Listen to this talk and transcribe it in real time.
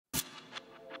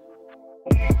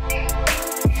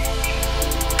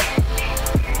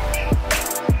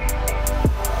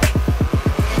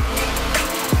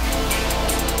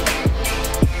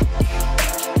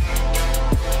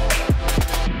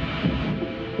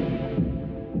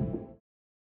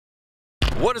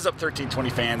What is up, 1320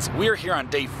 fans? We are here on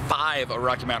day 5 of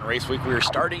Rocky Mountain Race Week. We are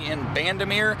starting in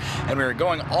Bandimere and we are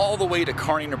going all the way to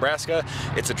Kearney, Nebraska.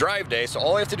 It's a drive day, so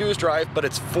all I have to do is drive, but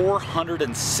it's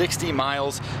 460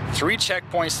 miles, 3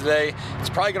 checkpoints today.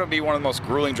 It's probably going to be one of the most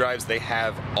grueling drives they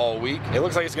have all week. It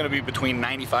looks like it's going to be between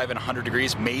 95 and 100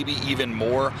 degrees, maybe even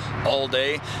more all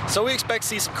day. So we expect to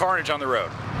see some carnage on the road.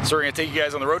 So we're going to take you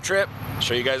guys on the road trip,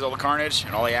 show you guys all the carnage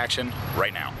and all the action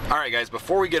right now. All right, guys,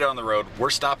 before we get on the road, we're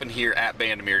stopping here at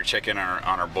Bandimere to check in on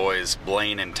our boys,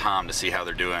 Blaine and Tom, to see how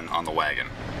they're doing on the wagon.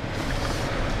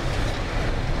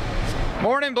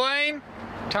 Morning, Blaine.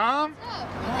 Tom.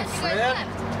 Hi, Fred.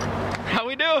 How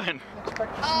we doing?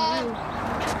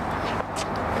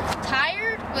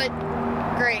 Tired, but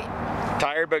great.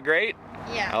 Tired but great?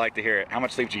 Yeah. I like to hear it. How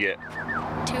much sleep did you get?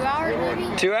 2 hours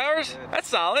maybe? 2 hours? That's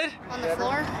solid. On the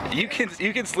floor? You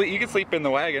can sleep in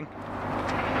the wagon.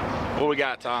 What do we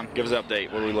got, Tom? Give us an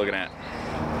update. What are we looking at?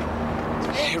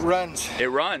 It runs. It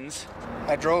runs?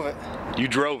 I drove it. You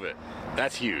drove it.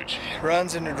 That's huge. It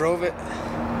runs and I drove it.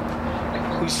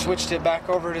 We switched it back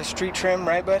over to street trim,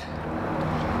 right, bud?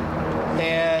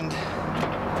 And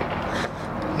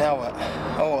now what?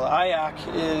 Oh, the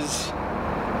IAC is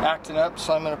acting up,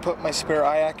 so I'm going to put my spare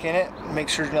IAC in it, make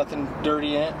sure there's nothing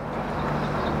dirty in it.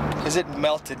 Because it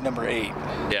melted number 8.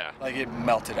 Yeah. Like it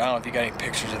melted. I don't know if you got any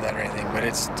pictures of that or anything, but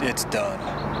it's done.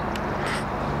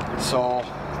 So,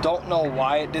 don't know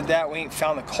why it did that. We ain't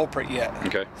found the culprit yet.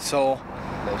 Okay. So,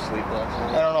 No sleep last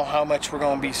night. I don't know how much we're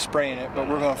going to be spraying it, but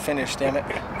we're going to finish, damn it.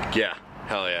 Yeah.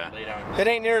 Hell yeah. It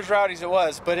ain't near as rowdy as it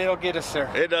was, but it'll get us there.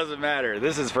 It doesn't matter.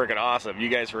 This is freaking awesome. You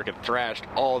guys freaking thrashed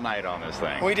all night on this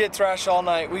thing. We did thrash all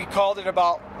night. We called it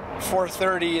about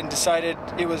 4:30 and decided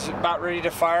it was about ready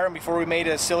to fire, and before we made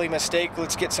a silly mistake,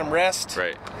 let's get some rest.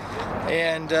 Right.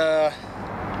 And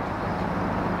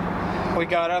we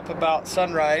got up about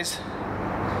sunrise,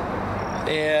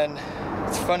 and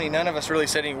it's funny, none of us really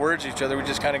said any words to each other. We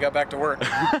just kind of got back to work.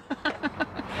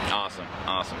 Awesome,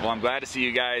 awesome. Well, I'm glad to see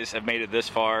you guys have made it this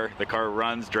far. The car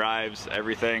runs, drives,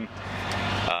 everything.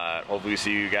 Hopefully we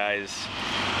see you guys.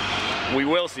 We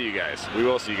will see you guys. We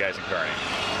will see you guys in Kearney.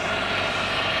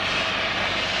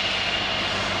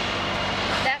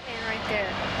 That man right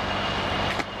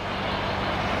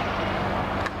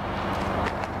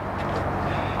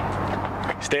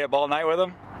there. Stay up all night with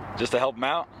them just to help them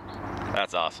out?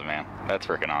 That's awesome, man. That's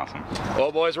freaking awesome.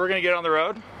 Well, boys, we're gonna get on the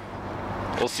road.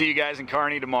 We'll see you guys in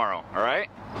Kearney tomorrow, all right?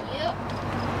 Yep.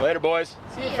 Later, boys.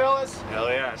 See you, fellas. Hell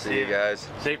yeah. See you guys.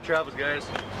 Safe travels, guys.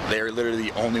 They're literally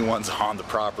the only ones on the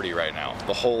property right now.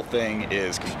 The whole thing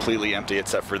is completely empty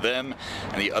except for them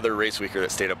and the other race weeker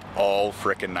that stayed up all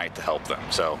frickin' night to help them.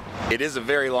 So it is a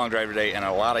very long drive today and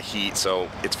a lot of heat, so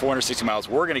it's 460 miles.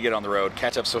 We're gonna get on the road,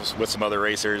 catch up with some other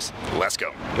racers. Let's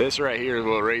go. This right here is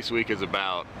what race week is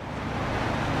about.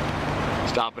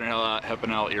 Stopping and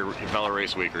helping out your fellow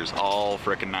race weekers all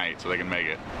frickin' night so they can make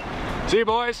it. See you,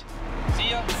 boys. See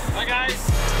ya. Bye, guys.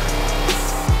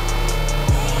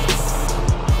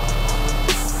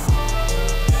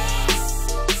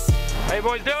 How you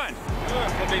boys doing?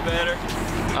 Could be better.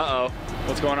 Uh-oh.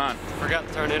 What's going on? Forgot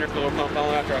to turn the intercooler pump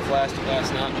on after I flashed it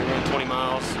last night. We ran 20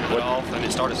 miles, went off, and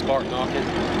it started spark knocking.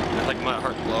 I think it might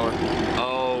hurt the blower.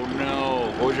 Oh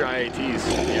no. What was your IATs?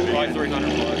 Probably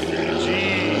 300 plus.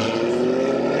 Jeez.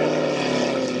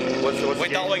 We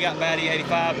thought we got bad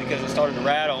E85 because it started to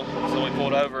rattle, so we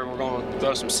pulled over and we're going to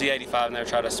throw some C85 in there,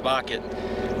 try to spike it.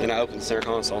 Then I opened the center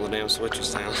console and the damn switch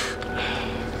was down.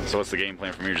 So what's the game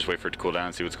plan from here? Just wait for it to cool down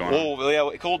and see what's going on? Oh, yeah,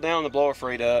 it cooled down, the blower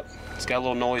freed up. It's got a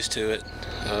little noise to it.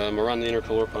 I run the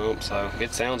intercooler pump, so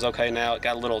it sounds okay now. It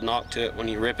got a little knock to it when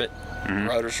you rip it. The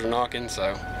rotors are knocking,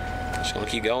 so just gonna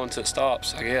keep going until it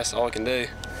stops, I guess, all I can do.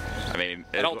 I mean,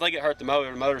 I don't think it hurt the motor.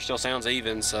 The motor still sounds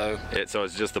even, so. So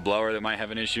it's just the blower that might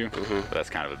have an issue? That's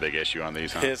kind of a big issue on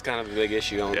these, huh? It's kind of a big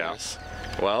issue on this.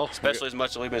 Well, especially as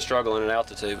much as we've been struggling at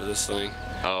altitude with this thing.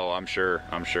 Oh, I'm sure.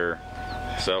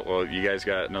 So, well, you guys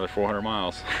got another 400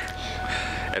 miles.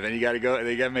 And then you got to go,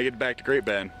 they got to make it back to Great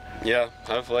Bend. Yeah,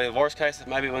 hopefully. The worst case,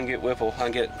 maybe we can get Whipple. I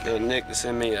can get Nick to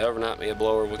send me, overnight me a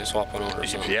blower. We can swap one over or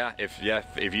something. Yeah, if you,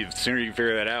 the sooner you can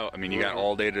figure that out. I mean, you got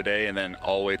all day today and then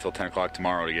all the way till 10 o'clock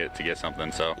tomorrow to get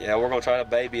something, so. Yeah, we're going to try to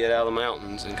baby it out of the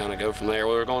mountains and kind of go from there.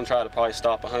 We're going to try to probably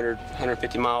stop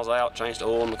 150 miles out, change the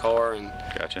oil in the car, and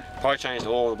gotcha. Probably change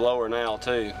the oil in the blower now,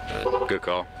 too. But good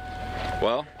call.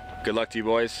 Well, good luck to you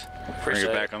boys. We're going to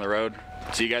get back on the road.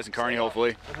 See you guys in Kearney,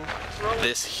 hopefully.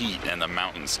 This heat in the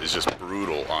mountains is just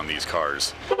brutal on these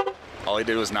cars. All he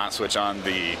did was not switch on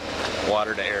the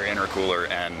water to air intercooler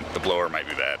and the blower might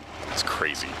be bad. It's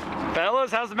crazy.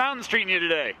 Fellas, how's the mountains treating you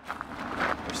today?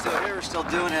 We're still here, we're still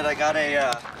doing it. I got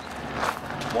a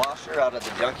washer out of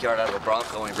the junkyard out of a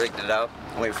Bronco and we rigged it out.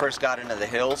 When we first got into the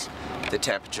hills, the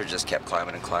temperature just kept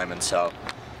climbing and climbing. So,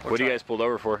 what do you guys pulled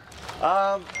over for?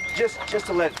 Just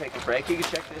to let it take a break. You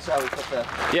can check this out. We put the.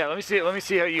 Yeah, let me see it. Let me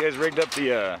see how you guys rigged up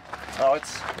the. Oh,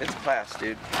 it's class,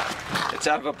 dude. It's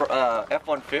out of a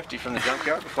F-150 from the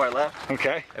junkyard before I left.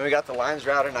 Okay. And we got the lines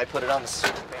routed, and I put it on the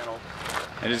switch panel.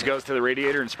 And it just goes to the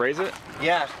radiator and sprays it?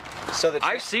 Yeah. So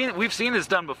we've seen this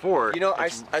done before. You know,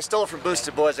 I stole it from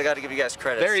Boosted Boys. I got to give you guys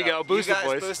credit. There you go, Boosted you guys,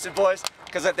 Boys. Boosted Boys,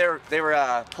 because they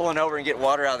were pulling over and getting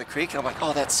water out of the creek, and I'm like,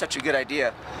 oh, that's such a good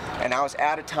idea. And I was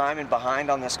out of time and behind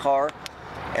on this car,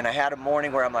 and I had a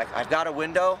morning where I'm like, I've got a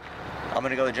window. I'm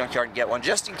gonna go to the junkyard and get one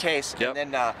just in case. Yep.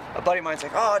 And then a buddy of mine's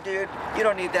like, oh, dude, you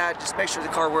don't need that. Just make sure the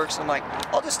car works. I'm like,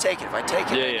 I'll just take it. If I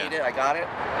take it, I need it. I got it.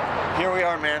 Here we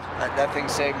are, man. That thing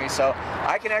saved me. So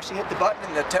I can actually hit the button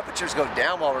and the temperatures go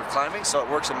down while we're climbing, so it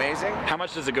works amazing. How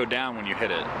much does it go down when you hit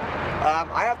it?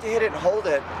 I have to hit it and hold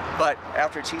it, but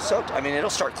after it's heat soaked, I mean, it'll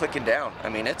start clicking down. I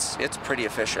mean, it's pretty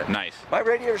efficient. Nice. My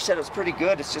radiator said it was pretty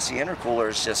good. It's just the intercooler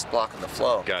is just blocking the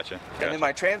flow. Gotcha. And then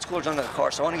my transcooler's under the car,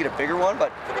 so I want to get a bigger one,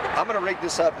 but I'm going to rig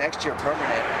this up next year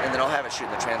permanent, and then I'll have it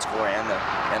shooting the transcooler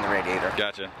and the radiator.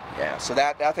 Gotcha. Yeah, so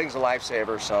that thing's a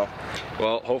lifesaver, so.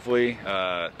 Well, hopefully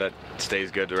that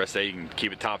stays good the rest of the day. You can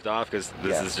keep it topped off, because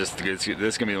this is just, this is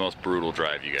going to be the most brutal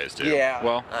drive you guys do. Yeah.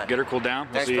 Well, get her cooled down.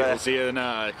 Thanks, we'll see you in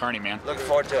Kearney, man. Looking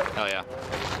forward to it. Hell yeah.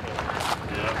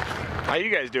 How you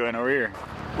guys doing over here?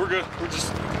 We're good. We're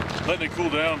just letting it cool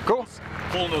down. Cool.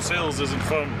 Pulling those hills isn't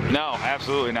fun. No,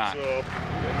 absolutely not. So,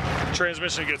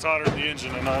 transmission gets hotter than the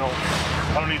engine, and I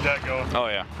don't need that going. Oh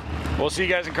yeah. We'll see you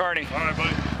guys in Kearney. All right,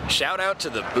 buddy. Shout out to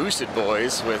the Boosted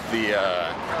Boys with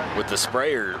the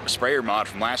sprayer mod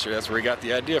from last year. That's where we got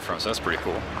the idea from. So that's pretty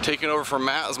cool. Taking over from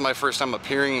Matt is my first time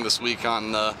appearing this week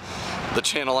on the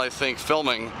channel, I think,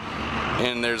 filming.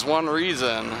 And there's one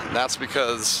reason. That's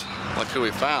because look who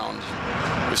we found.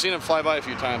 We've seen him fly by a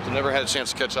few times and never had a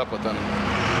chance to catch up with him.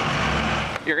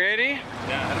 You ready?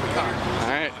 Yeah. All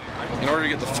right. In order to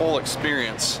get the full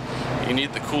experience, you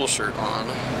need the cool shirt on.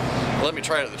 Let me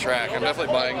try it at the track. I'm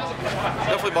definitely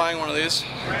buying one of these.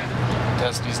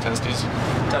 Testes.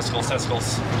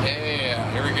 Testicles.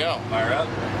 Yeah, here we go. Fire up.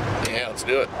 Yeah, let's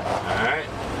do it. All right.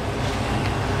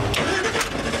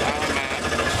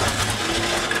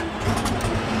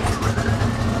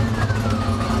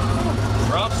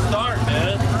 Rough start,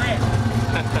 man.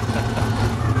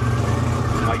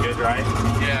 Am I good, right?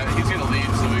 Yeah, he's gonna lead,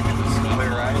 so we can just clear,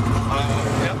 right?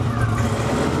 Yep.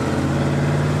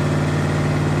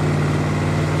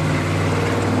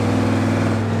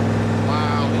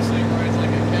 Wow, this thing rides like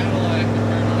a Cadillac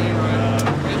compared to Leroy.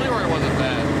 Leroy wasn't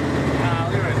bad.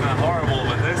 Nah, Leroy's not horrible,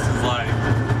 but this is like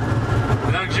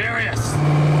luxurious.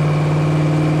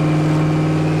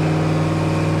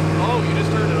 Oh, you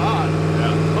just turned it on.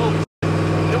 Yeah. Oh,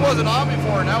 it wasn't on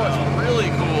before. Now it's really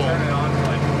cool. Turn it on for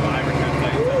like 5 or 10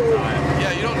 seconds at a time.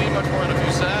 Yeah, you don't need much more than a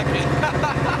few seconds.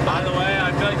 By the way,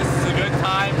 I feel like this is a good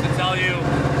time to tell you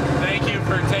thank you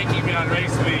for taking me on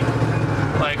race week.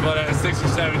 Like, what, 6 or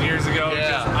 7 years ago.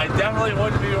 Yeah. I definitely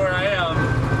wouldn't be where I am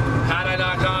had I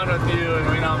not gone with you and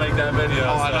we not make that video.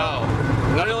 Oh, I know.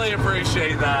 I really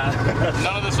appreciate that.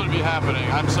 None of this would be happening.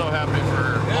 I'm so happy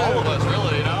for all of us,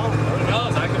 really, you know? Who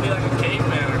knows? I could be like a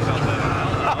caveman or something.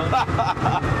 I don't know.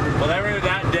 Whatever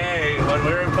that day when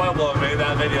we were in Pueblo and made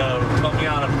that video put me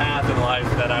on a path in life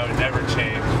that I would never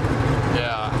change.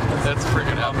 Yeah, that's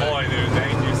freaking Oh epic. boy, dude,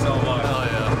 thank you so much. Hell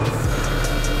yeah.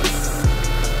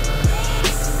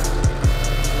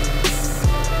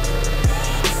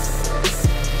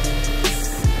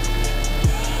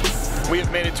 We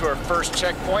have made it to our first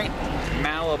checkpoint.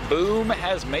 Malibu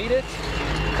has made it.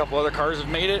 A couple other cars have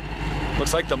made it.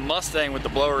 Looks like the Mustang with the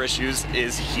blower issues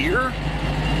is here.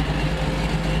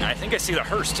 And I think I see the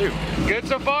hearse too. Good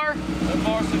so far? So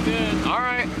far, so good. All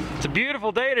right. It's a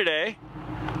beautiful day today.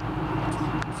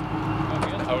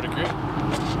 I would agree.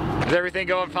 Is everything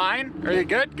going fine? Are you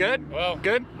good? Good? Well,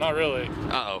 good? not really.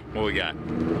 Uh-oh. What we got?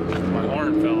 My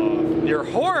horn fell off. Your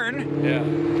horn? Yeah.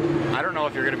 I don't know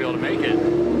if you're going to be able to make it.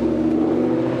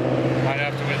 Might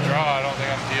have to withdraw. I don't think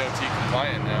I'm DOT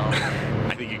compliant now.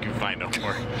 I think you can find no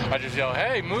more. I just yell,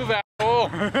 hey, move asshole.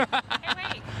 Hey,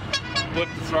 wait. Flip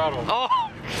the throttle. Oh!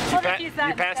 You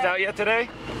passed out yet today?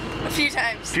 A few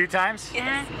times. A few times?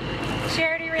 Yeah. She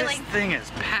already This really. thing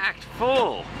is packed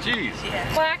full. Jeez.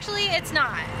 Well, actually, it's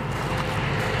not.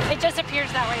 It just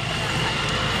appears that way from that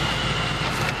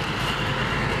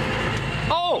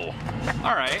Oh!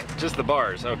 All right. Just the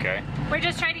bars. Okay. side. We're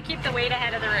just trying to keep the weight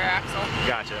ahead of the rear axle.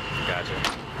 Gotcha. Gotcha.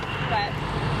 But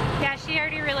yeah, she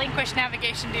already relinquished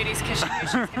navigation duties because she knew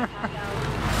she was going to find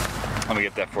out. Let me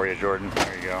get that for you, Jordan.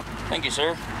 There you go. Thank you,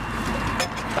 sir.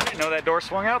 I didn't know that door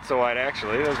swung out so wide,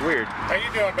 actually. That was weird. How you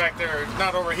doing back there?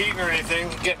 Not overheating or anything?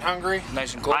 Getting hungry?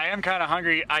 Nice and cool. I am kind of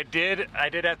hungry. I did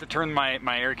have to turn my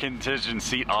air conditioning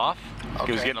seat off.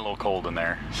 Okay. It was getting a little cold in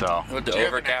there. So. With the Do you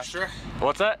have an overcast. extra?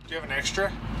 What's that? Do you have an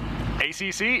extra?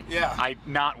 AC seat? Yeah.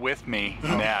 Not with me.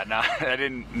 Yeah, no, I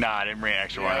didn't bring an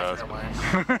extra one of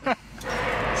those.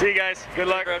 See you guys. Good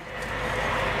luck.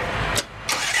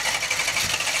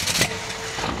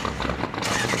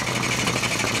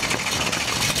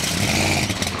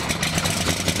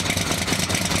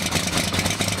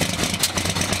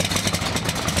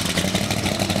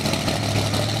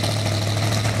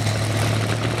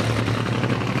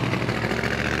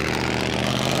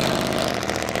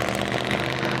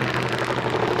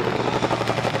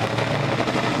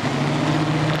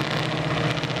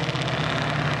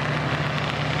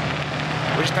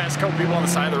 We just passed a couple people on the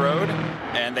side of the road,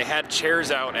 and they had chairs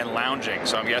out and lounging,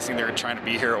 so I'm guessing they're trying to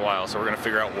be here a while, so we're gonna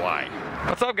figure out why.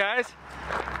 What's up, guys?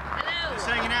 Hello. Just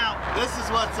hanging out. This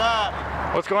is what's up.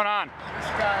 What's going on? This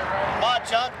guy right here. Mod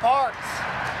Junk Parts.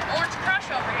 Orange Crush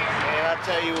over here. And I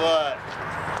tell you what,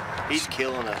 he's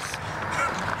killing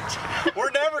us.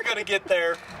 We're never gonna get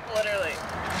there. Literally.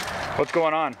 What's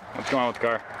going on? What's going on with the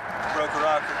car? Broke a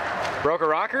rocker. Broke a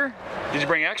rocker? Did you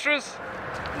bring extras?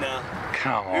 No.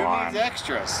 Come Who on. needs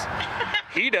extras?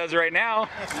 He does right now.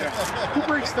 Who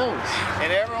breaks those?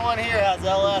 And everyone here has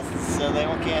LS, so they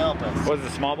can't help us. What's the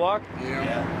small block?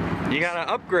 Yeah. You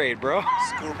gotta upgrade, bro.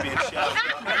 Scorpion shell.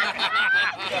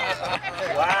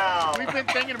 Wow. We've been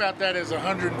thinking about that as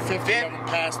 150 of them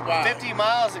passed by. 50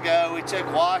 miles ago, we took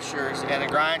washers and a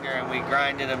grinder and we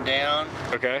grinded them down.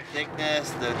 Okay.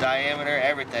 Thickness, the diameter,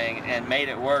 everything, and made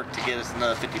it work to get us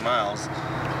another 50 miles.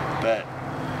 But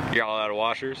You're all out of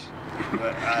washers? You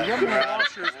got more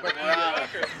washers, but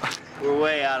we're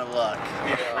way out of luck.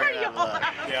 Yeah, way out of luck.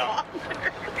 yeah.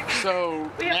 So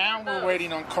now we're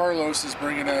waiting on Carlos is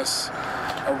bringing us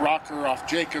a rocker off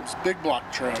Jacob's big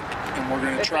block truck, and we're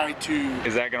going to try to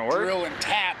Is that gonna work? drill and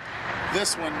tap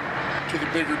this one to the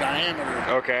bigger diameter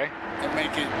Okay. and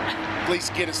make it at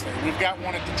least get us there. We've got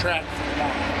one at the track for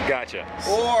tomorrow. Gotcha.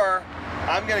 Or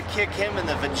I'm gonna kick him in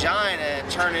the vagina and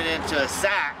turn it into a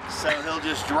sack, so he'll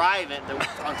just drive it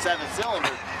on 7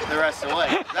 cylinders the rest of the way.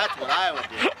 That's what I would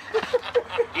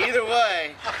do. Either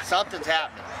way, something's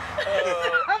happening.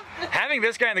 Having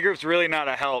this guy in the group's really not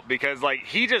a help because like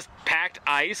he just packed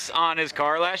ice on his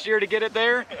car last year to get it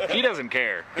there. He doesn't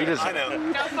care. He just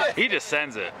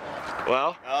sends it.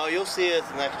 Well. Oh, you'll see us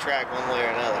the next track one way or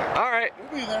another. All right.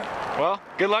 We'll be there. Well,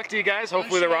 good luck to you guys.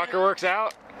 Hopefully the rocker works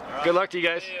out. Good luck to you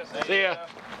guys. See ya.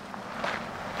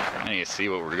 I need to see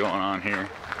what we're going on here.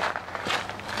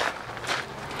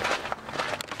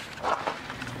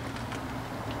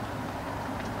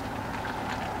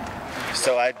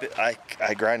 So I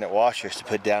grind at washers to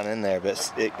put down in there,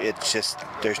 but it's just,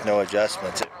 there's no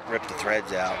adjustments. It ripped the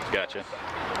threads out. Gotcha.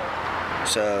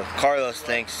 So Carlos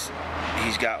thinks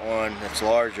he's got one that's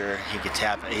larger. He could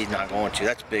tap it. He's not going to.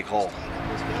 That's a big hole.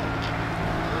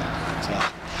 So,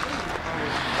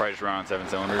 Probably just run on 7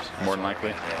 cylinders, more than likely.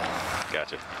 yeah.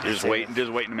 Gotcha. You're just waiting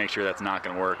to make sure that's not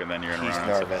going to work, and then you're going to He's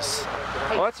run on. nervous.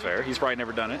 Well, that's fair. He's probably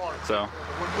never done it, so.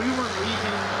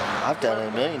 I've done it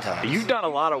a million times. You've done a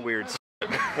lot of weird.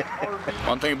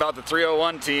 One thing about the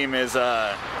 301 team is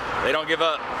they don't give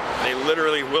up. They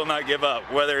literally will not give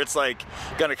up. Whether it's like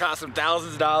gonna cost them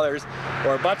thousands of dollars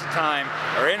or a bunch of time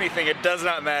or anything, it does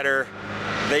not matter.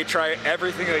 They try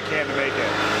everything they can to make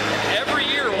it. Every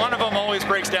year, one of them always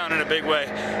breaks down in a big way,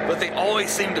 but they always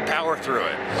seem to power through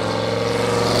it.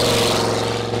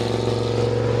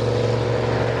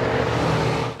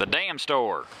 The damn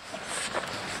store.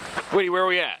 Woody, where are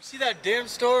we at? See that damn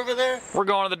store over there? We're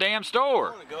going to the damn store.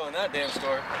 I want to go in that damn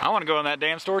store. I want to go in that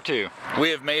damn store too. We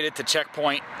have made it to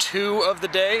checkpoint 2 of the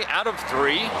day out of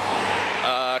 3.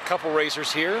 A couple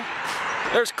racers here.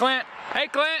 There's Clint. Hey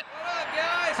Clint. What up,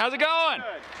 guys? How's it going?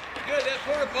 Good. That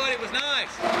porta potty was nice.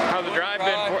 How's the drive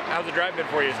been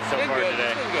for you so far Good.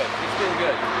 today? It's been good. It's been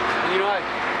good. And you know, I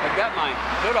got my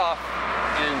hood off,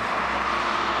 and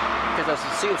because I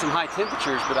was seeing some high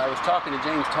temperatures, but I was talking to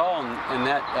James Tall, and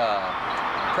that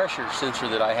pressure sensor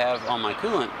that I have on my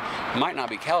coolant might not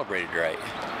be calibrated right.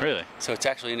 Really? So it's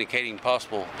actually indicating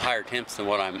possible higher temps than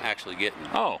what I'm actually getting.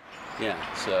 Oh. Yeah.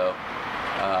 So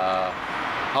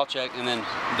I'll check, and then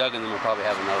Doug and them will probably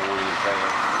have another one in the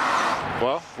trailer.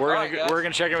 Well, we're All right, guys.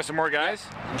 gonna check in with some more guys.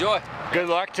 Yeah. Enjoy. Good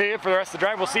luck to you for the rest of the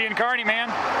drive. We'll see you in Kearney, man.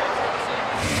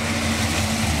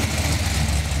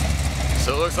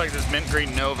 So it looks like this mint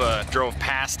green Nova drove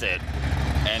past it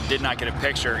and did not get a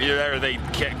picture. Either that or they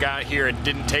got here and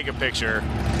didn't take a picture.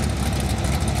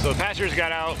 So the passengers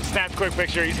got out, snapped a quick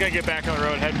picture. He's gonna get back on the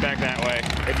road, heading back that way.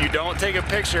 If you don't take a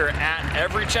picture at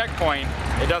every checkpoint,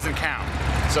 it doesn't count.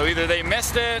 So either they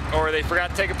missed it or they forgot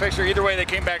to take a picture. Either way, they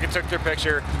came back and took their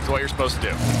picture. It's what you're supposed to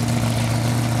do.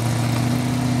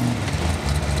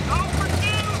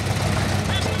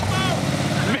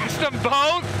 Missed them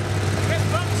both?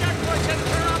 Missed both checkpoints, had to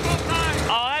turn around both times.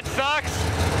 Oh, that sucks.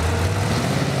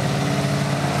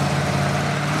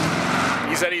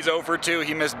 He said he's 0 for 2.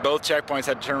 He missed both checkpoints,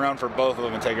 had to turn around for both of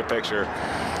them and take a picture.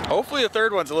 Hopefully the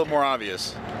third one's a little more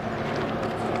obvious.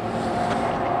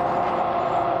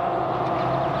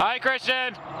 Hi,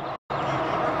 Christian.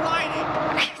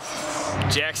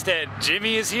 Jack said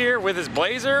Jimmy is here with his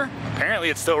Blazer. Apparently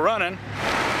it's still running.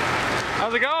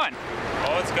 How's it going?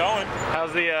 Oh, it's going.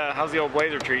 How's the old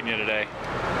Blazer treating you today?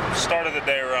 Start of the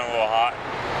day run a little hot.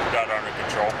 Got it under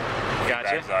control.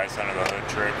 Gotcha. Bags ice under the hood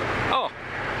trick. Oh,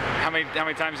 how many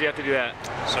times do you have to do that?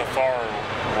 So far,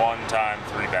 1 time,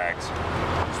 3 bags.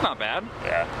 It's not bad.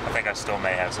 Yeah, I think I still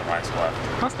may have some ice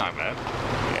left. That's not bad.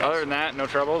 Yes. Other than that, no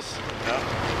troubles? No.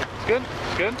 It's good?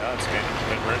 It's good? No, it's good.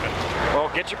 Good ribbon. Well,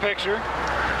 get your picture.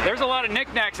 There's a lot of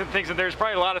knickknacks and things, and there's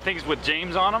probably a lot of things with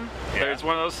James on them. Yeah. There's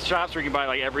one of those shops where you can buy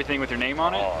like everything with your name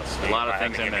on it. Oh, sweet. A lot of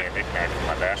things in there. A knickknack for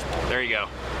my dashboard. There you go.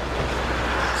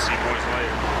 See you boys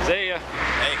later. See ya.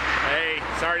 Hey. Hey,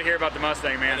 sorry to hear about the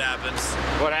Mustang, man. What happens?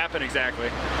 What happened exactly?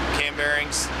 Cam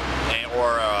bearings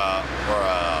or a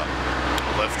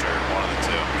lifter, one of the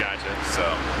two. Gotcha. So,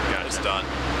 it's done.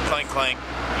 Clank, clank,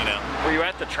 you know. Were you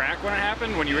at the track when it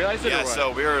happened, when you realized it? Yeah, or what?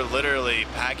 so we were literally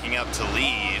packing up to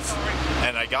leave,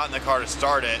 and I got in the car to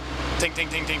start it. Ting, ting,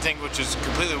 ting, ting, ting, which is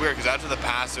completely weird, because after the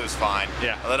pass, it was fine.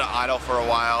 Yeah. I let it idle for a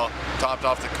while, topped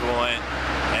off the coolant,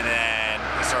 and then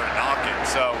it started knocking.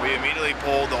 So we immediately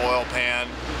pulled the oil pan,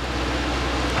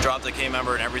 dropped the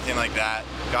K-member and everything like that,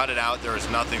 got it out. There was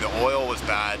nothing. The oil was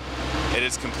bad. It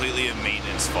is completely a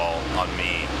maintenance fault on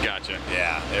me. Gotcha.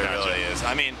 Yeah, it really is.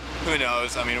 I mean, who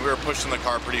knows? I mean, we were pushing the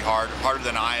car pretty hard, harder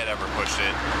than I had ever pushed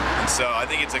it. And so I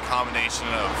think it's a combination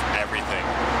of everything.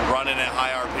 Running at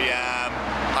high RPM,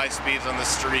 high speeds on the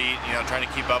street, you know, trying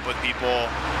to keep up with people,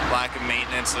 lack of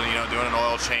maintenance, and, you know, doing an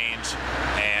oil change,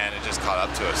 and it just caught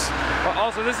up to us. Well,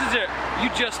 also, this is it. You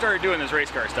just started doing this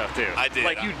race car stuff too. I did.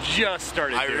 Like you just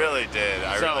started doing it. I really did.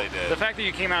 I really did. The fact that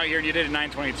you came out here and you did a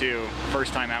 922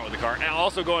 first time out with the car, and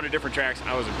also going to different tracks,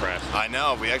 I was impressed. I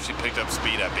know. We actually picked up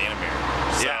speed at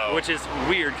Bandamere. So. Yeah, which is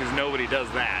weird because nobody does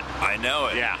that. I know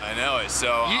it. Yeah. I know it.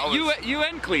 So you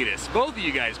and Cletus, both of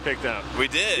you guys picked up. We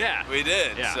did. Yeah. We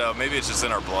did. Yeah. So maybe it's just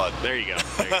in our blood. There you go.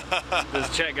 There you go.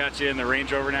 Does Chet got you in the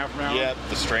Range Rover now from now on? Yeah,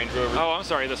 the Strange Rover. Oh, I'm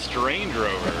sorry, the Strange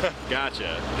Rover.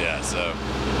 Gotcha. Yeah, so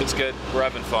it's good. We're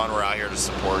having fun. We're out here to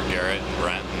support Garrett and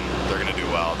Brent, and they're going to do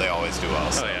well. They always do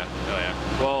well. So. Oh, yeah. Oh, yeah.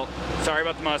 Well, sorry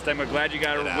about the Mustang, but glad you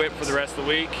got a whip for the rest of the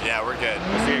week. Yeah, we're good.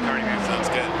 We'll see you at Kearney, man. Sounds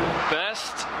good.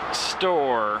 Best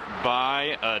store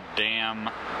by a damn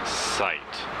site.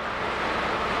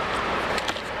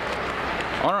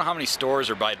 I want to know how many stores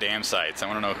are by damn sites. I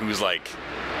want to know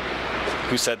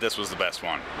who said this was the best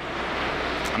one.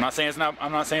 I'm not saying it's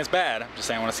bad. I'm just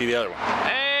saying I want to see the other one.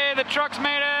 Hey, the truck's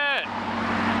made it!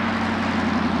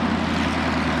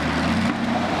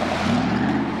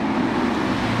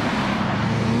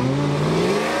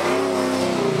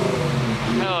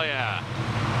 Hell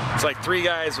yeah. It's like 3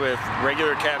 guys with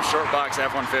regular cab short box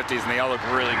F-150s and they all look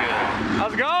really good.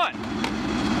 How's it going?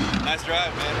 Nice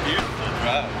drive, man. Beautiful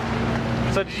drive.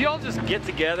 So did you all just get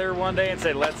together one day and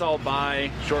say, let's all buy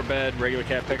short bed, regular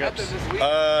cab pickups?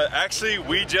 Actually,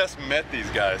 we just met these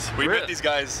guys. We met these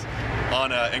guys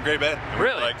on in Gray Bend.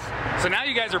 Really? So now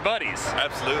you guys are buddies?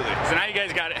 Absolutely. So now you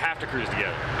guys have to cruise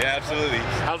together? Yeah, absolutely.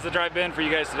 How's the drive been for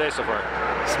you guys today so far?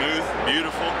 Smooth,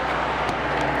 beautiful.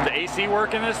 The AC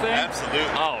work in this thing? Absolutely.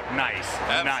 Oh, nice.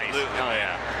 Absolutely. Nice. Oh,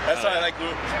 yeah. That's why I like,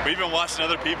 we've been watching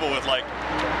other people with like,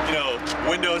 you know,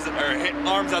 windows or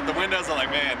arms out the windows. I'm like,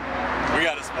 man, we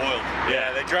got it spoiled.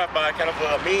 Yeah, they drop by kind of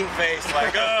a mean face,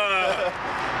 like,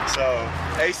 So,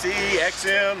 AC,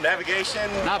 XM, navigation.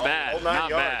 Not bad.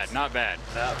 Not bad. Not bad.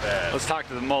 Not bad. Let's talk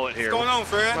to the Mullet here. What's going on,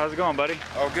 Fred? How's it going, buddy?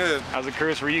 Oh, good. How's the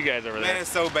cruise for you guys over there? Man,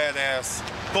 it's so badass.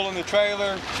 Pulling the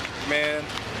trailer, man,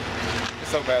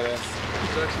 it's so badass.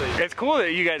 It's cool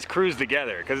that you guys cruise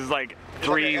together because it's like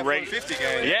 3 F-150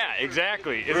 game. Yeah,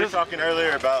 exactly. We were talking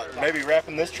earlier about maybe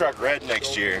wrapping this truck red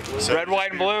next year. So red,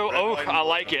 white, and blue. Oh, I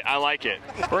like it. I like it.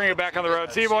 We're gonna get back on the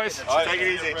road. See you, boys. All right, take it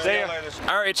easy. See ya.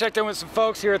 All right, checked in with some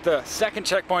folks here at the second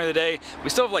checkpoint of the day. We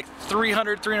still have like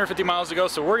 350 miles to go,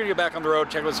 so we're gonna get back on the road,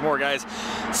 check with some more guys,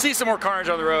 see some more carnage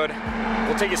on the road.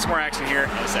 We'll take you some more action here in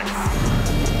a second.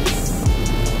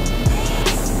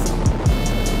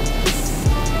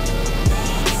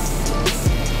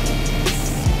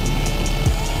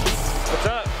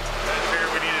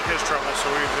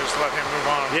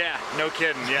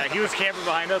 kidding. Yeah, he was camping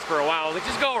behind us for a while. Like,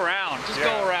 just go around. Just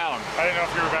go around. I didn't know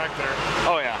if you were back there.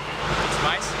 Oh, yeah. It's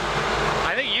nice.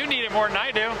 I think you need it more than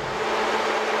I do.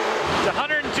 It's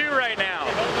 102 right now.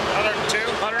 102?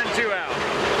 102 out.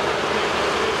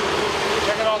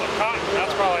 Check out all the cotton.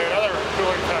 That's probably another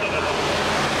cooling factor.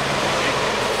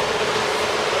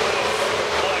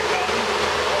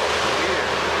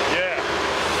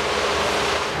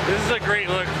 This is a great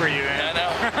look for you, man. I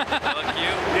know. Look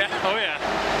you. Yeah, oh yeah.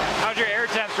 How's your air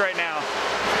temps right now?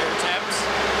 Air temps?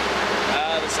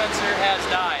 The sensor has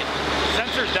died. The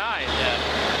sensor's died? Yeah.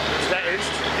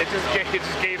 It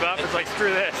just gave up? It's like, screw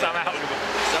this, I'm out.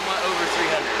 Somewhat over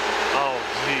 300. Oh,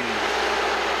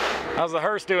 geez. How's the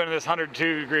hearse doing in this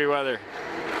 102-degree weather?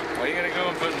 Why are you gonna go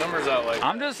and put numbers out like that?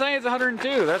 I'm just saying it's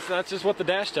 102. That's just what the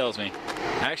dash tells me.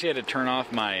 I actually had to turn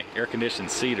off my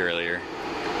air-conditioned seat earlier.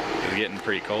 It was getting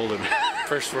pretty cold.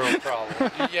 First world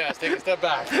problem. Yes, take a step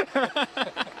back.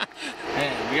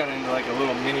 Man, we got into like a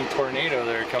little mini tornado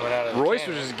there coming out of the Royce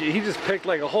canyon. was he just picked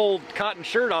like a whole cotton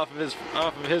shirt off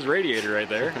of his radiator right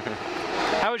there.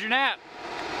 How was your nap?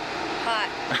 Hot.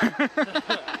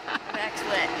 Back's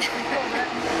wet.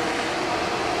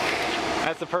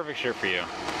 That's the perfect shirt for you.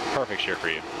 Perfect shirt for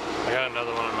you. I got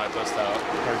another one on my bust out.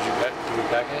 Where did you pack? Did we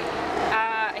pack it?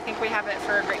 I think we have it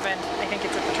for Great Bend. I think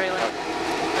it's at the trailer.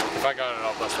 If I got it,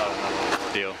 I'll bust out another one.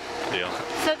 Deal.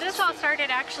 So this all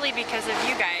started actually because of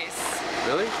you guys.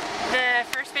 Really? The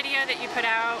first video that you put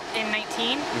out in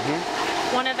 19,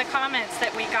 one of the comments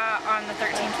that we got on the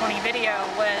 1320 video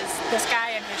was this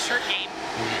guy and his shirt game.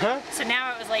 So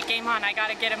now it was like, game on, I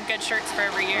gotta get him good shirts for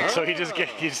every year. So he just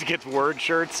gets word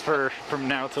shirts from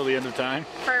now till the end of time?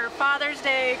 For Father's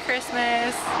Day,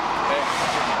 Christmas.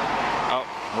 Oh,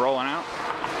 rolling out.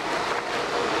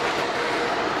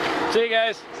 See you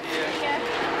guys. See ya.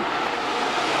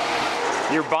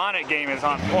 Your bonnet game is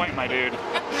on point, my dude.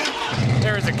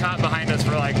 There was a cop behind us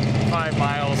for like 5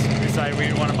 miles. We decided we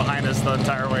didn't want him behind us the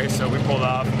entire way, so we pulled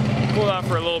off. Pulled off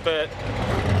for a little bit.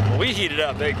 Well, we heated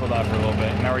up, they cooled off for a little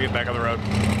bit. Now we're getting back on the road.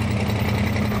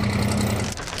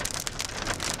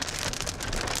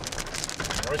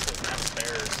 Royce doesn't have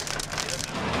spares.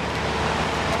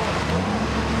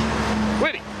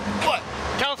 Whitty, what?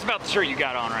 Tell us about the shirt you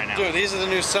got on right now. Dude, these are the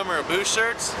new summer boost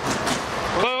shirts.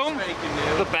 Boom.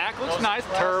 The back looks nice.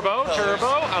 Turbo.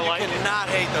 I like it. You cannot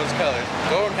hate those colors.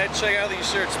 Go ahead and check out these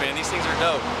shirts, man. These things are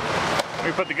dope.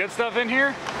 We put the good stuff in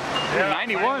here? Yeah,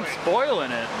 91 finally.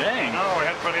 spoiling it. Dang. No, we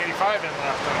had to put 85 in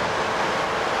last time.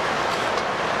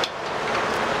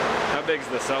 How big's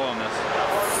the cell on this?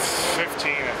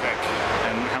 15, I think.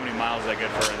 And how many miles is that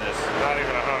good for in this? Not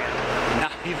even 100.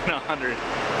 Not even 100.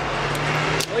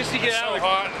 At least you get It's out so of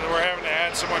hot that we're having to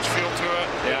add so much fuel to it.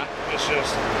 Yeah. It's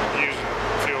just using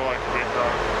fuel like a big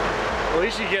rock. Well, at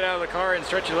least you get out of the car and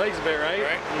stretch your legs a bit, right?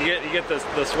 Right. You get the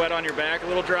sweat on your back a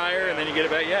little drier, and then you get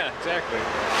it back. Yeah, exactly.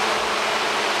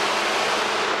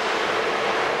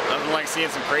 Nothing like seeing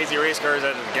some crazy race cars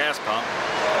at the gas pump.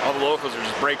 All the locals are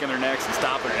just breaking their necks and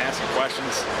stopping and asking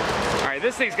questions. All right,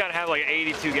 this thing's got to have like an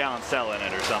 82-gallon cell in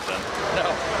it or something. No.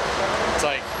 It's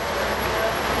like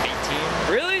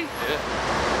 18. Really? Yeah.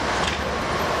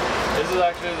 This is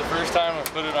actually the first time I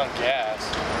put it on gas.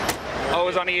 Oh, it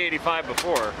was on E85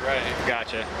 before. Right.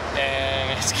 Gotcha.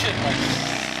 And it's getting like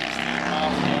 16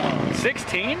 miles an hour.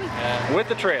 16? Yeah. With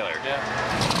the trailer? Yeah.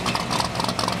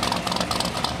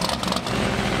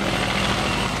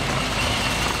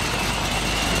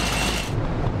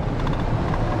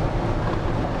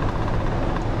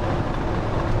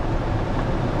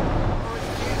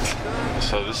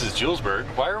 So this is Julesburg.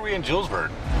 Why are we in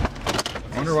Julesburg?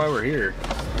 I wonder why we're here.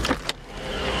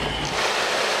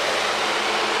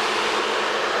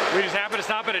 We just happened to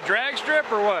stop at a drag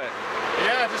strip or what?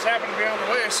 Yeah, it just happened to be on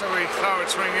the way, so we thought we'd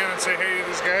swing in and say hey to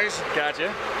these guys. Gotcha.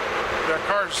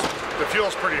 The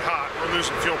fuel's pretty hot. We're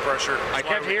losing fuel pressure. I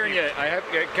kept hearing you. I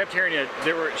kept hearing you.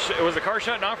 Was the car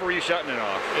shutting off, or were you shutting it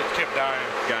off? It kept dying.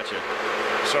 Gotcha.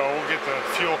 So we'll get the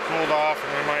fuel cooled off,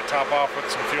 and we might top off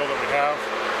with some fuel that we have.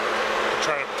 We'll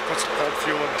try to put some cold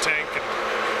fuel in the tank and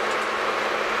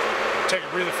take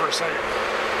a breather for a second.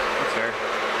 That's fair.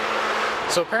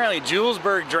 So apparently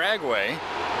Julesburg Dragway,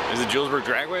 is it Julesburg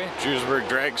Dragway? Julesburg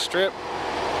Drag Strip?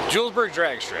 Julesburg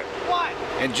Drag Strip. What?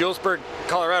 And Julesburg,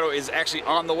 Colorado is actually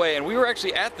on the way, and we were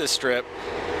actually at this strip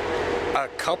a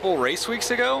couple race weeks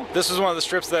ago. This was one of the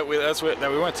strips that we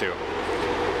went to.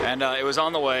 And it was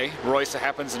on the way. Royce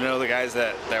happens to know the guys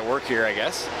that work here, I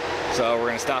guess. So we're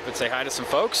gonna stop and say hi to some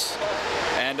folks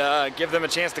and give them a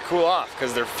chance to cool off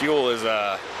because their fuel is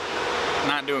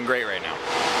not doing great right now.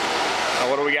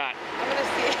 What do we got? I'm gonna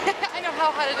see. I know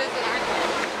how hot it is in our car.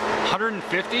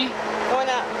 150? Going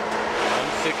up.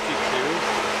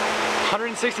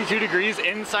 162 degrees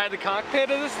inside the cockpit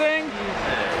of this thing?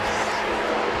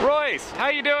 Royce, how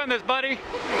you doing this, buddy?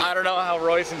 I don't know how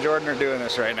Royce and Jordan are doing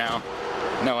this right now.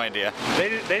 No idea.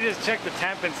 They just checked the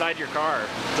temp inside your car.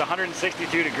 It's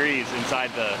 162 degrees inside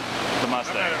the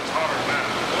Mustang.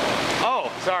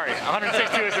 Oh, sorry.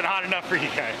 162 isn't hot enough for you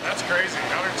guys. That's crazy.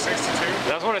 162?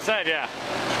 That's what it said, yeah.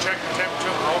 Check the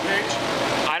temperature of the roll gauge?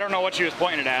 I don't know what she was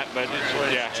pointing it at, but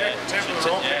yeah. Check the temperature of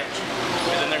the roll gauge.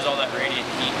 And then there's all that radiant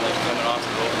heat like coming off the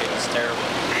roll gauge. It's terrible.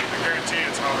 I guarantee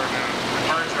it's hotter now. It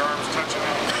burns your arms touching it.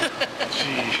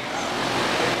 Gee.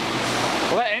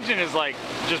 Well, that engine is like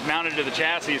just mounted to the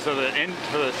chassis, so the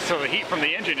heat from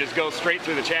the engine just goes straight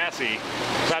through the chassis.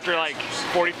 So after like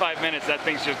 45 minutes, that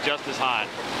thing's just as hot.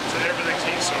 So everything's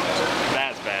heat soaked.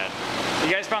 That's bad.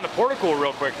 You guys found the porticool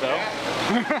real quick though.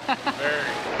 Yeah. Very.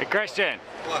 Hey Christian,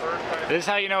 this is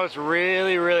how you know it's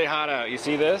really, really hot out. You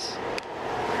see this?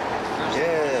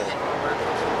 Yeah.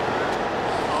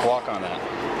 Walk on that.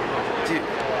 Dude,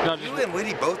 no, you and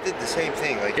Whitty both did the same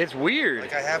thing. Like it's weird.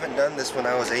 Like I haven't done this when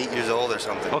I was 8 years old or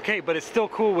something. Okay, but it's still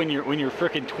cool when you're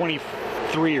freaking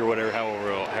 23 or whatever,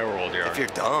 however old you are. If you're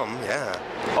dumb, yeah.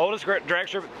 Oldest drag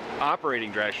strip,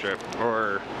 operating drag strip,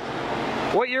 or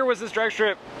what year was this drag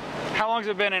strip? How long has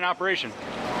it been in operation?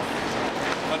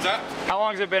 What's that? How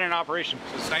long has it been in operation?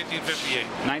 Since 1958.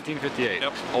 1958.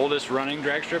 Yep. Oldest running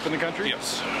drag strip in the country?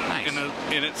 Yes. Nice.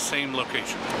 In its same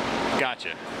location.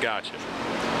 Gotcha. Gotcha.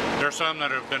 There are some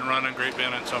that have been running Great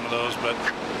Bend and some of those, but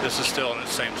this is still in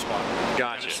its same spot.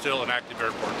 Gotcha. And it's still an active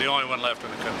airport. The only one left in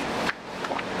the country.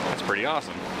 That's pretty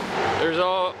awesome. There's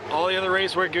all the other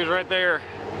race workers right there.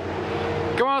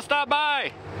 Come on, stop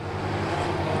by.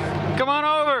 Come on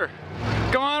over.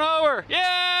 Come on over.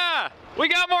 Yeah! We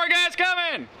got more guys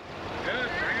coming. Good,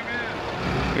 bring them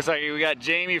in. Looks like we got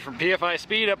Jamie from PFI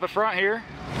Speed up in front here.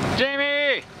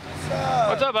 Jamie! What's up?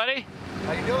 What's up, buddy?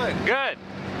 How you doing? Good.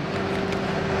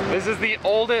 This is the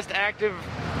oldest active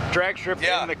drag strip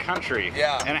in the country.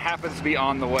 Yeah. And it happens to be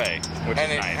on the way, which is nice.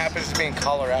 And it happens to be in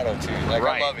Colorado too. Like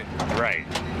right. I love it. Right.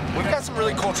 We've got some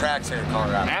really cool tracks here in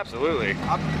Colorado. Absolutely.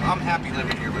 I'm happy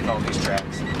living here with all these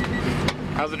tracks.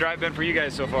 How's the drive been for you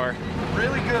guys so far?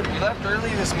 Really good. We left early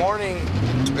this morning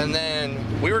and then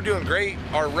we were doing great.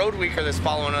 Our road weaker that's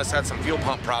following us had some fuel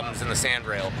pump problems in the sand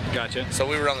rail. Gotcha. So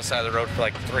we were on the side of the road for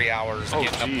like 3 hours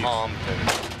getting them pumped.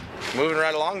 Moving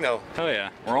right along though. Hell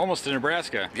yeah. We're almost to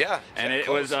Nebraska. Yeah. And it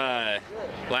was,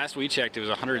 last we checked, it was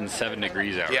 107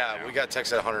 degrees out. Yeah, right now. we got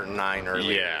texted at 109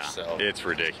 earlier. Yeah, so. it's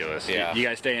ridiculous. Yeah. You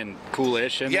guys staying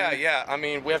cool-ish in there? Yeah. I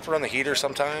mean, we have to run the heater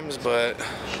sometimes, but...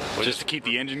 Just to keep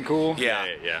the engine cool? Yeah.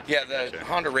 Yeah, the Gotcha.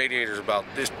 Honda radiator's about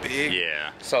this big.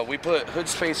 Yeah. So we put hood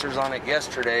spacers on it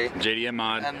yesterday. JDM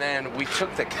mod. And then we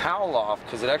took the cowl off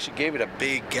because it actually gave it a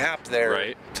big gap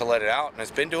there to let it out, and it's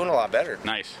been doing a lot better.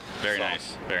 Nice. Very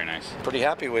nice. Very nice. Pretty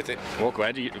happy with it. Well,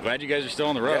 glad you guys are still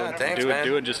on the road. Yeah, thanks, man.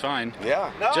 Doing just fine.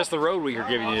 Yeah. Just the road week are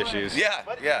giving you issues. Yeah.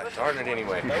 Darn it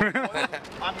anyway.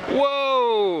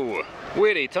 Whoa!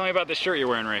 Whitty, tell me about the shirt you're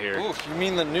wearing right here. Ooh, you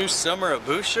mean the new Summer of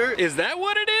Boost shirt? Is that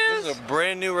what it is? This is a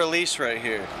brand new release right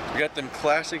here. We got them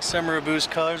classic Summer of Boost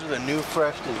colors with a new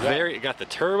fresh design. Got the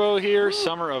turbo here, Ooh.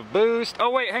 Summer of Boost. Oh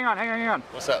wait, hang on.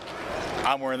 What's up?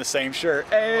 I'm wearing the same shirt.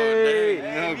 Hey!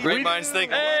 No, great minds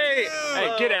think. Hey!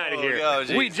 Hey, get out of here. Oh,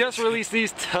 we just released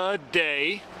these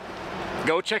today.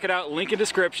 Go check it out, link in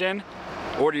description.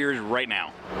 Order yours right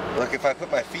now. Look, if I put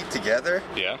my feet together,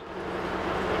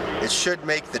 It should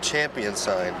make the champion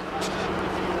sign.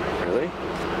 Really?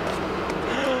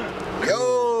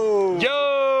 Yo!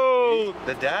 Yo!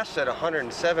 The dash said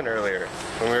 107 earlier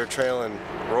when we were trailing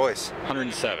Royce.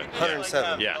 107.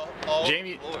 107. Yeah.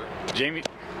 Jamie,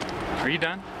 are you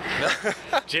done?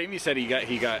 Jamie said he got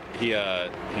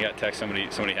text somebody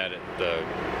had the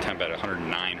temp at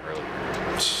 109 earlier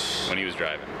when he was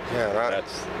driving. Yeah,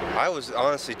 I was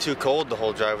honestly too cold the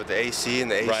whole drive with the AC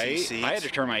and the AC seats. I had to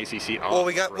turn my AC seat off.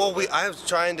 I was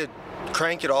trying to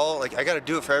crank it all. Like I got to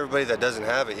do it for everybody that doesn't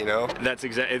have it, you know.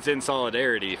 It's in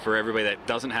solidarity for everybody that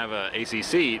doesn't have a AC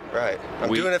seat. Right. I'm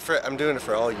doing it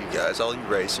for all you guys, all you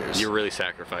racers. You're really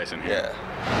sacrificing here.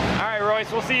 Yeah. All right,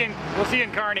 Royce. We'll see you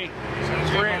in Kearney.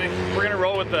 We're gonna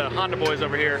roll with the Honda boys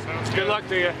over here. Good luck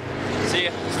to you. See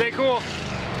ya. Stay cool.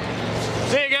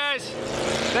 See you guys.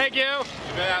 Thank you.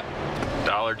 You bet.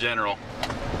 Dollar General.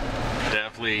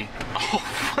 Definitely.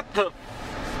 Oh, what the?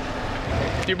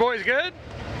 You boys good?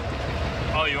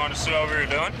 Oh, you want to see what we were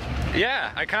doing?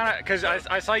 Yeah, because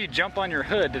I saw you jump on your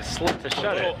hood to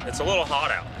shut it. It's a little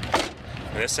hot out.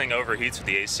 And this thing overheats with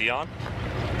the AC on.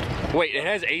 Wait, it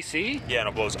has AC? Yeah, and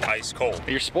it blows ice cold.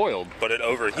 You're spoiled. But it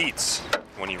overheats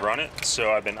when you run it,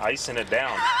 so I've been icing it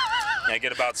down. I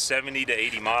get about 70 to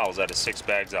 80 miles out of 6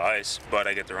 bags of ice, but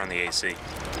I get to run the AC.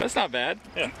 That's not bad.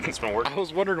 Yeah, it's been working. I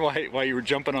was wondering why you were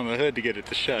jumping on the hood to get it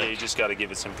to shut. Yeah, you just got to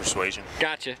give it some persuasion.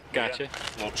 Gotcha. Yeah.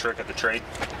 Little trick of the trade.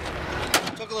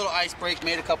 Took a little ice break,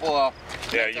 made a couple of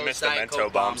Yeah, you missed the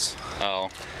Mento bombs. Oh.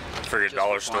 For your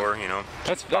dollar store, you know.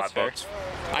 That's fair.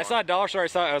 I saw a dollar store.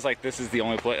 I was like, this is the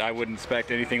only place. I wouldn't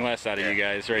expect anything less out of you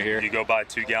guys right here. You go buy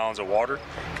 2 gallons of water,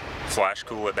 flash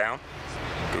cool it down,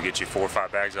 go get you 4 or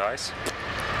 5 bags of ice.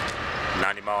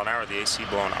 90 mile an hour, the AC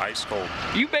blowing ice cold.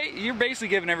 You're basically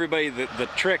giving everybody the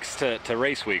tricks to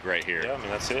race week right here. Yeah, I mean,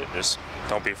 that's it. Just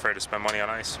don't be afraid to spend money on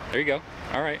ice. There you go.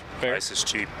 All right, fair. Ice is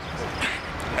cheap.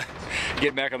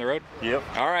 Getting back on the road? Yep.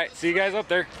 All right, see you guys up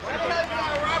there.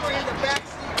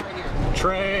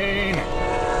 Train.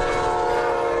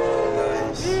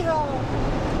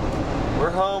 We're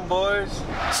home, boys.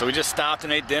 So we just stopped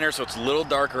and ate dinner, so it's a little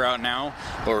darker out now,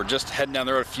 but we're just heading down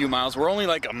the road a few miles. We're only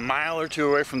like a mile or two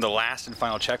away from the last and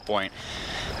final checkpoint,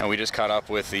 and we just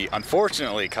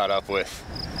unfortunately caught up with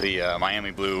the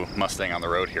Miami Blue Mustang on the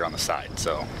road here on the side.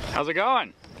 So, how's it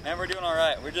going? And we're doing all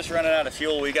right. We're just running out of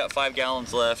fuel. We got 5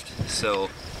 gallons left, so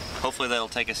hopefully that'll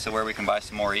take us to where we can buy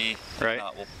some more E. Right. If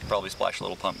not, we'll probably splash a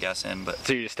little pump gas in. But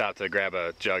so you just stopped to grab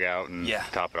a jug out and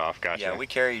top it off. Gotcha. Yeah, we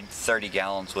carried 30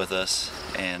 gallons with us,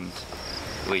 and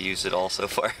we used it all so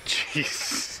far.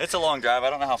 Jeez. It's a long drive. I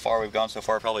don't know how far we've gone so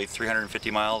far. Probably 350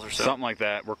 miles or so. Something like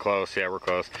that. We're close. Yeah, we're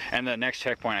close. And the next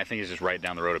checkpoint, I think, is just right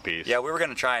down the road a piece. Yeah, we were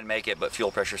going to try and make it, but fuel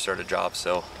pressure started to drop,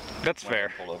 so that's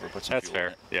fair. Pulled over, put some That's fuel fair.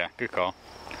 in it. Yeah, good call.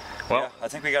 Well, yeah, I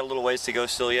think we got a little ways to go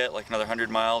still yet, like another 100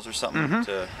 miles or something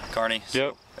to Kearney.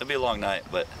 So it'll be a long night,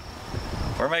 but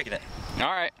we're making it.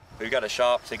 All right. We've got a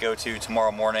shop to go to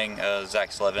tomorrow morning.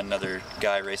 Zach Slevin, another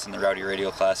guy racing the Rowdy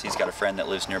Radio class, he's got a friend that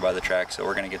lives nearby the track, so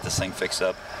we're going to get this thing fixed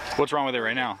up. What's wrong with it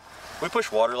right now? We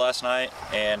pushed water last night,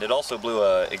 and it also blew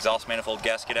a exhaust manifold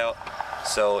gasket out,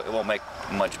 so it won't make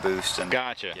much boost. And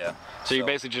gotcha. Yeah. So you're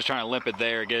basically just trying to limp it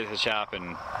there, get it to the shop,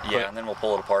 and yeah, and then we'll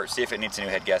pull it apart, see if it needs a new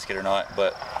head gasket or not,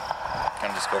 but kind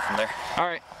of just go from there. All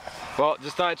right. Well,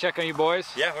 just thought I'd check on you boys.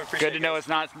 Yeah, we appreciate it. Good to know it's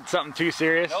not something too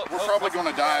serious. Nope, we're probably going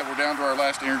to die. We're down to our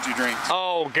last energy drinks.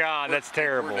 Oh, God, that's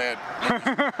terrible. We're dead. We're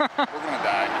going to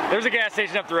die. There's a gas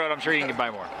station up the road. I'm sure you can buy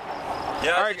more.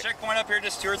 Yeah, all right. The checkpoint up here,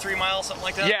 just 2 or 3 miles, something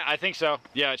like that? Yeah, I think so.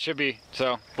 Yeah, it should be.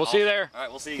 So we'll see you there. All right,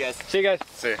 we'll see you guys. See you guys.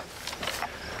 See you.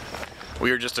 We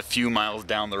were just a few miles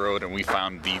down the road and we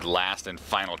found the last and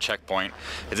final checkpoint.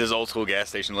 It's this old school gas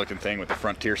station looking thing with the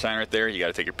Frontier sign right there. You got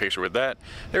to take your picture with that.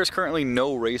 There's currently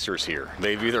no racers here.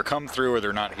 They've either come through or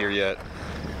they're not here yet.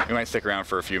 We might stick around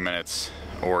for a few minutes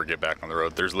or get back on the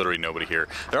road. There's literally nobody here.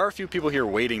 There are a few people here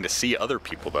waiting to see other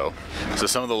people though. So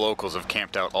some of the locals have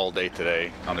camped out all day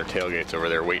today on their tailgates over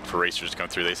there waiting for racers to come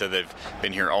through. They said they've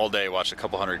been here all day, watched a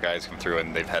couple hundred guys come through,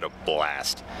 and they've had a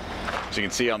blast. So you can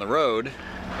see on the road,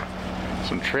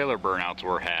 some trailer burnouts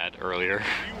were had earlier,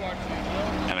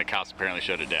 and the cops apparently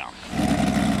shut it down.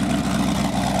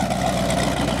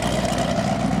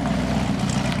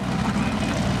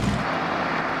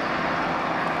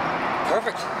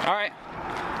 Perfect. All right.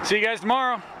 See you guys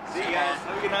tomorrow. See you guys.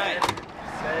 Have a good night.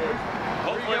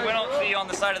 Hopefully we don't see you on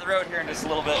the side of the road here in just a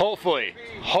little bit. Hopefully.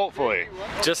 Hopefully.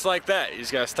 Just like that. You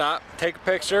just gotta stop, take a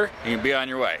picture, you can be on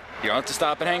your way. You don't have to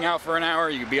stop and hang out for an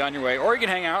hour, you can be on your way, or you can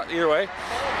hang out, either way.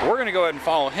 We're gonna go ahead and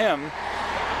follow him.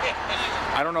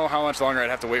 I don't know how much longer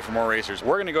I'd have to wait for more racers.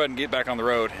 We're gonna go ahead and get back on the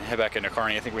road and head back into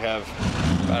Kearney. I think we have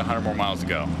about 100 more miles to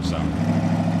go, so.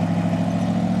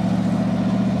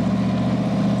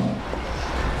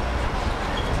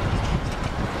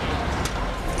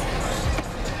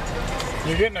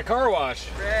 You're getting a car wash.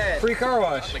 Free car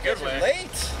wash.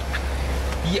 Late.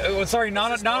 Yeah, well, sorry,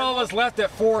 not all of us left at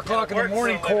 4 o'clock in the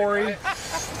morning, Corey.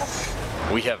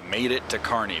 We have made it to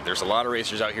Kearney. There's a lot of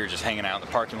racers out here just hanging out in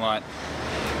the parking lot.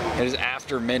 It is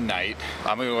after midnight.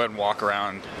 I'm gonna go ahead and walk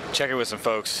around, check in with some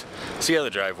folks, see how the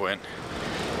drive went,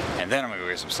 and then I'm gonna go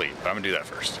get some sleep. But I'm gonna do that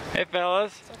first. Hey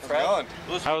fellas.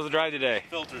 How was the drive today?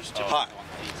 Filters hot.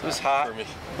 It was hot.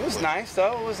 It was nice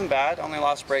though. It wasn't bad. Only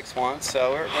lost brakes once,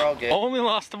 so we're all good. Only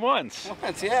lost them once?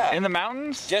 Once, yeah. In the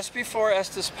mountains? Just before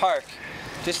Estes Park.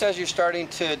 Just as you're starting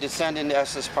to descend into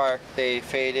Estes Park, they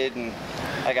faded and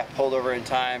I got pulled over in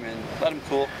time and let them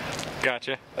cool.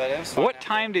 Gotcha. But it was fun. What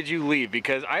time did you leave?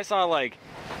 Because I saw like,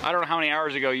 I don't know how many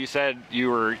hours ago you said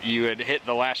you had hit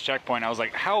the last checkpoint. I was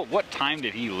like, what time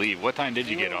did he leave? What time did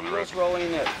you get on the road? He was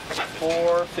rolling at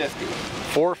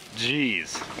 4:50.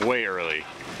 Geez, way early.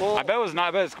 Well, I bet it was not.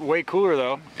 I bet it's way cooler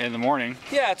though in the morning.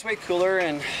 Yeah, it's way cooler,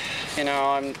 and you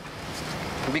know,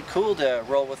 it'd be cool to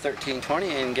roll with 1320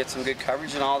 and get some good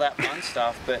coverage and all that fun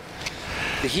stuff. But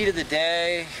the heat of the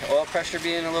day, oil pressure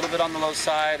being a little bit on the low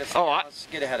side. It's like, let's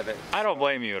get ahead of it. I don't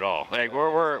blame you at all. Like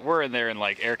we're in there in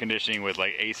like air conditioning with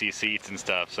like AC seats and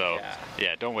stuff. So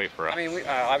yeah, don't wait for us. I mean,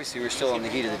 obviously we're still in the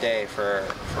heat of the day for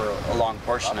a long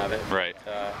portion of it. Right.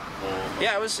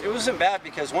 Yeah, it wasn't bad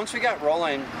because once we got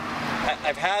rolling,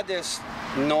 I've had this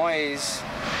noise.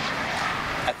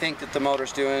 I think that the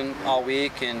motor's doing all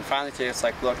week, and finally today it's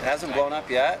like, look, it hasn't blown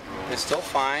up yet. It's still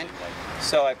fine.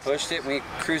 So I pushed it, and we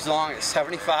cruised along at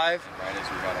 75,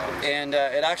 and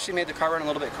it actually made the car run a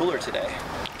little bit cooler today.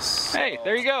 So, hey,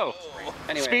 there you go.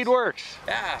 Anyways, speed works.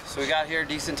 Yeah, so we got here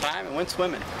decent time and went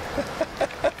swimming.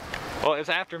 Well, it's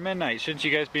after midnight. Shouldn't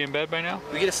you guys be in bed by now?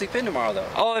 We get to sleep in tomorrow, though.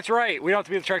 Oh, that's right. We don't have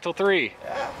to be at the track till 3.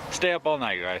 Yeah. Stay up all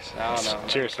night, guys. No.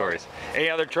 Cheers stories. Any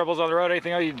other troubles on the road?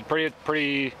 Anything else? You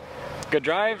pretty good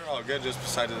drive? Oh, good. Just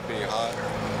besides it being hot.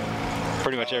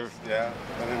 Pretty much every. Yeah,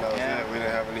 I think that was it. We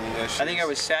didn't have any issues. I think I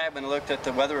was sad when I looked at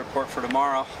the weather report for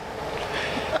tomorrow.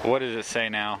 What does it say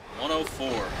now? 104.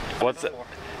 What's it?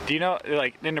 Do you know,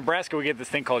 like in Nebraska, we get this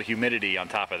thing called humidity on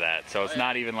top of that. So it's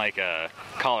not even like a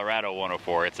Colorado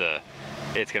 104.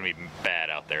 It's gonna be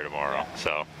bad out there tomorrow.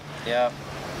 So. Yeah.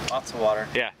 Lots of water.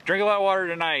 Yeah, drink a lot of water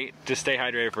tonight. Just stay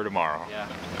hydrated for tomorrow. Yeah.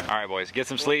 All right, boys, get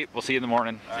some sleep. We'll see you in the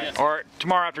morning. Right. Or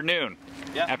tomorrow afternoon.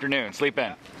 Yeah. Afternoon, sleep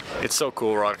in. It's so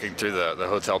cool rocking through the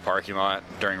hotel parking lot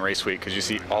during race week because you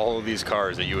see all of these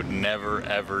cars that you would never,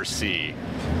 ever see.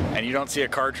 And you don't see a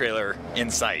car trailer in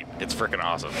sight. It's freaking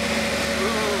awesome.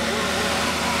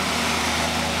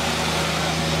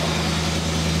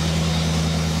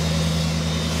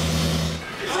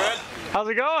 How's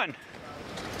it going?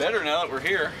 Better now that we're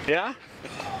here. Yeah?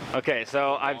 Okay,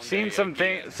 so I've seen some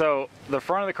things. So the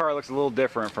front of the car looks a little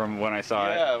different from when I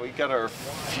saw it. Yeah, we got our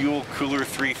fuel cooler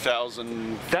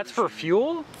 3000. That's for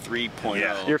fuel? 3.0.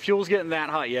 Yeah. Your fuel's getting that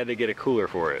hot, you had to get a cooler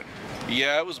for it.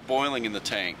 Yeah, it was boiling in the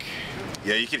tank.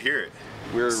 Yeah, you could hear it.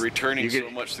 We were returning so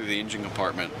much through the engine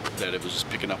compartment that it was just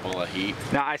picking up all that heat.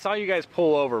 Now, I saw you guys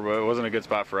pull over, but it wasn't a good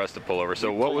spot for us to pull over.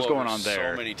 So what was going on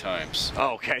there? So many times.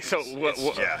 Oh, okay, so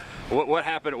what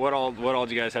happened? What all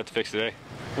did you guys have to fix today?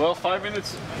 Well, 5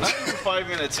 minutes, not even 5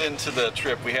 minutes into the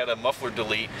trip, we had a muffler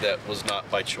delete that was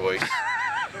not by choice.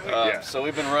 So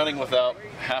we've been running without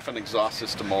half an exhaust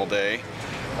system all day.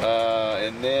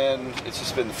 And then it's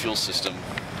just been the fuel system.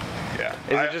 Yeah.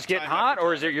 Is it just getting hot,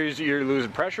 or is it you're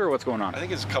losing pressure, or what's going on? I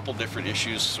think it's a couple different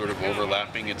issues sort of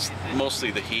overlapping. It's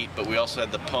mostly the heat, but we also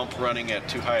had the pump running at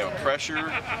too high of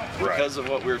pressure because of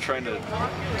what we were trying to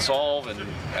solve, and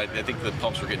I think the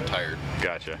pumps were getting tired.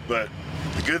 Gotcha. But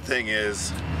the good thing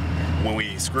is, when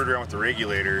we screwed around with the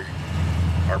regulator,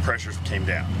 our pressures came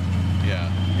down.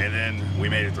 Yeah. And then we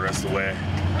made it the rest of the way.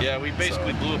 Yeah, we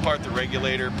basically blew apart the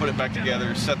regulator, put it back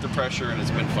together, set the pressure, and it's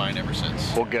been fine ever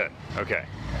since. Well, good. Okay.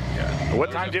 Yeah.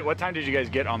 What time did you guys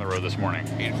get on the road this morning?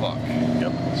 8 o'clock.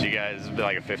 Yep. So you guys, it's been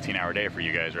like a 15-hour day for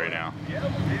you guys right now.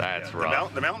 That's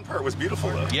rough. The mountain part was beautiful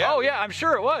though. Yeah. Oh yeah, I'm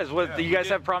sure it was. Do you guys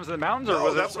have problems in the mountains, or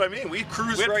was that's what I mean. We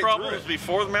cruised right through it. We had problems through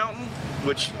before the mountain,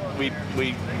 which we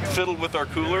fiddled with our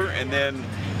cooler, and then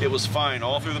it was fine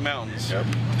all through the mountains. Yep.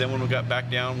 Then when we got back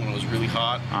down, when it was really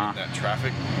hot, in that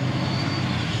traffic,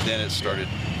 then it started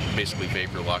basically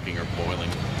vapor locking or boiling.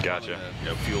 Gotcha.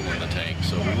 Fuel in the tank.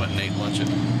 So we went and ate lunch at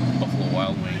Buffalo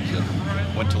Wild Wings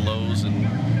and went to Lowe's and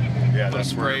put a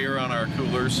sprayer on our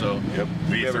cooler. So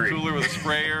we have a cooler with a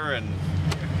sprayer, and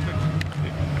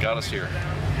it got us here.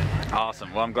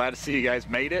 Awesome. Well, I'm glad to see you guys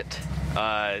made it.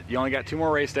 You only got 2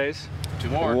 more race days. 2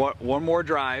 more. One more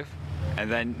drive,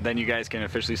 and then you guys can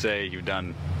officially say you've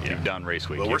done race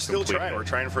week. Well, we're still trying. We're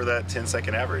trying for that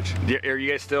 10-second average. Are you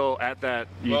guys still at that?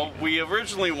 Well, we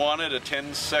originally wanted a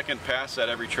 10-second pass at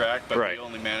every track, but we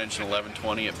only managed an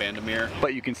 11:20 at Vandermeer.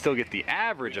 But you can still get the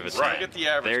average of a 10. Right. Get the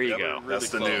average. There you go. Really that's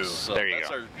the close. new. So there you that's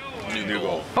go. Our new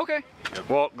goal. Okay.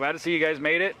 Well, glad to see you guys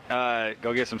made it.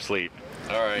 Go get some sleep.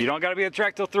 All right. You don't got to be at the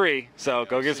track till 3, so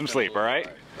go get some sleep. All right.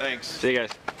 Thanks. See you guys.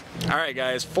 All right,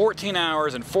 guys. 14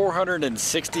 hours and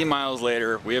 460 miles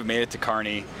later, we have made it to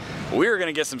Kearney. We're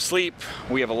gonna get some sleep.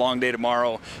 We have a long day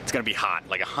tomorrow. It's gonna be hot,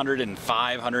 like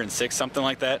 105, 106, something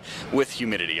like that, with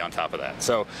humidity on top of that.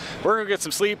 So we're gonna get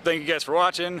some sleep. Thank you guys for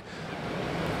watching.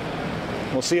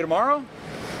 We'll see you tomorrow.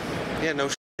 Yeah, no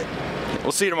shit.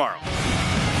 We'll see you tomorrow.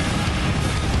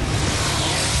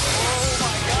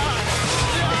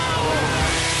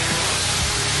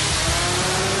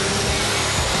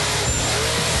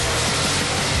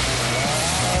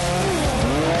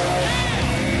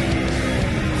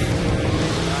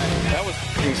 That was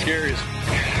scary as